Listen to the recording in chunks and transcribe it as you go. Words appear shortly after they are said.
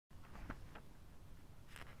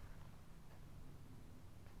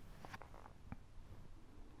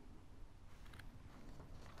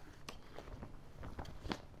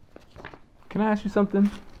Can I ask you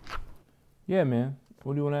something? Yeah, man.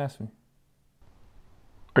 What do you want to ask me?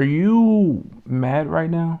 Are you mad right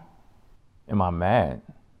now? Am I mad?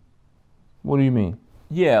 What do you mean?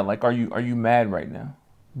 Yeah, like are you mad right now?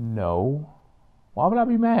 No. Why would I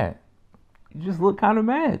be mad? You just look kind of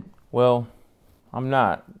mad. Well, I'm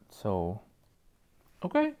not. So,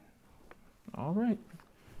 Okay. All right.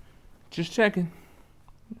 just checking.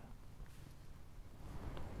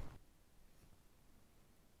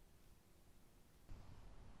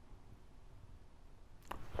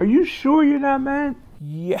 Are you sure you're not mad?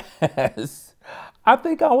 Yes. I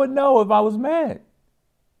think I would know if I was mad.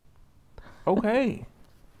 Okay.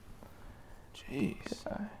 Jeez.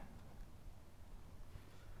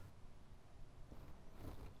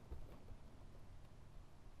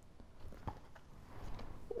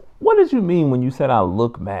 What did you mean when you said I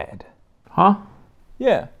look mad? Huh?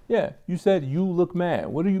 Yeah. You said you look mad.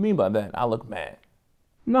 What do you mean by that? I look mad.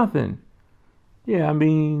 Nothing. Yeah, I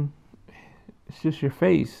mean, it's just your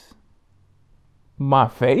face. My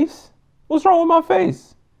face? What's wrong with my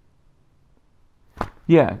face?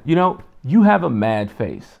 Yeah, you have a mad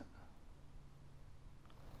face.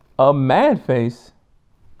 A mad face?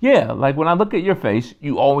 Yeah, like when I look at your face,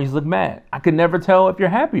 you always look mad. I can never tell if you're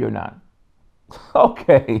happy or not.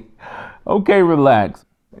 Okay. Okay, relax.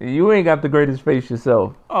 You ain't got the greatest face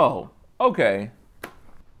yourself. Oh, okay.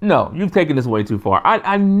 No, you've taken this way too far.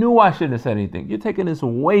 I knew I shouldn't have said anything. You're taking this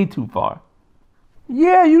way too far.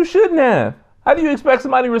 Yeah, you shouldn't have. How do you expect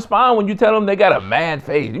somebody to respond when you tell them they got a mad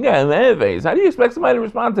face? You got a mad face. How do you expect somebody to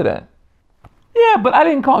respond to that? Yeah, but I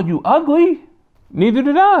didn't call you ugly. Neither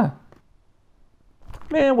did I.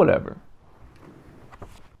 Man, whatever.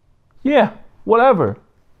 Yeah, whatever.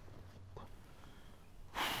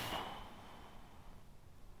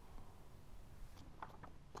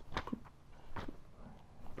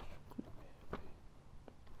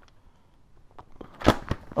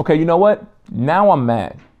 Okay, you know what? Now I'm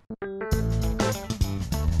mad.